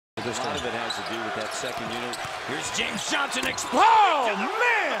system. A lot of it has to do with that second unit. Here's James Johnson Oh,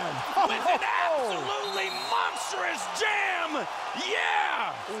 man! with an absolutely monstrous jam.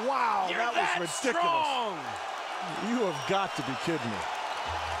 Yeah! Wow, You're that was ridiculous. Strong. You have got to be kidding me.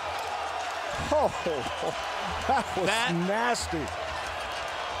 Oh, that was nasty.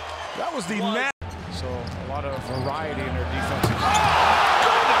 That was the nasty. So a lot of variety in their defense. Oh,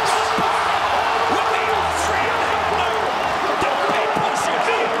 goodness! With the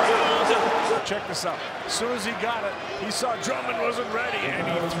Check this out. As soon as he got it, he saw Drummond wasn't ready, and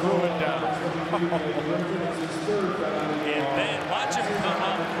he threw it down. And then watch him come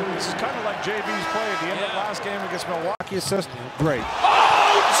up. This is kind of like JB's play at the end of the last game against Milwaukee. Assist, great.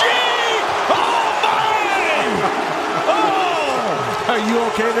 Oh, gee! Oh, my! Oh! Are you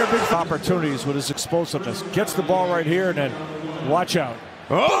okay there, big? Opportunities with his explosiveness. Gets the ball right here, and then watch out.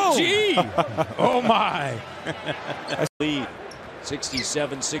 Oh, gee! Oh, my! Lead.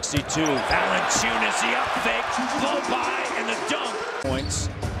 67-62. Valanciunas, the up fake, blow by, and the dunk. Points.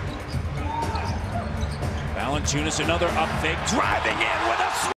 Valanciunas, another up fake, driving in with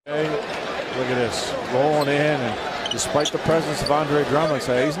a. Hey, look at this, rolling in, and despite the presence of Andre Drummond,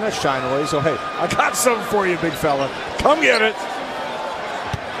 say he's not shying away. So hey, I got something for you, big fella. Come get it.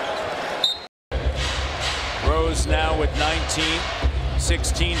 Rose now with 19.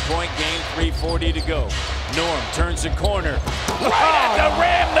 16-point game, 3:40 to go. Norm turns the corner. Right at the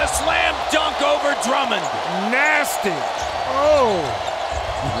rim, the slam dunk over Drummond. Nasty. Oh,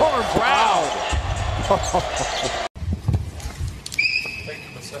 Norm Proud. Thank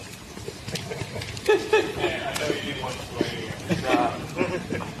you, Masai. I know you didn't want to play.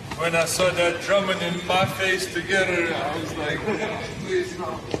 When I saw that Drummond and my face together, I was like, please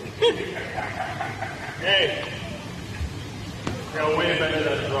no. Hey. Yeah, way better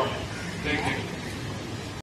than Drummond. Thank you.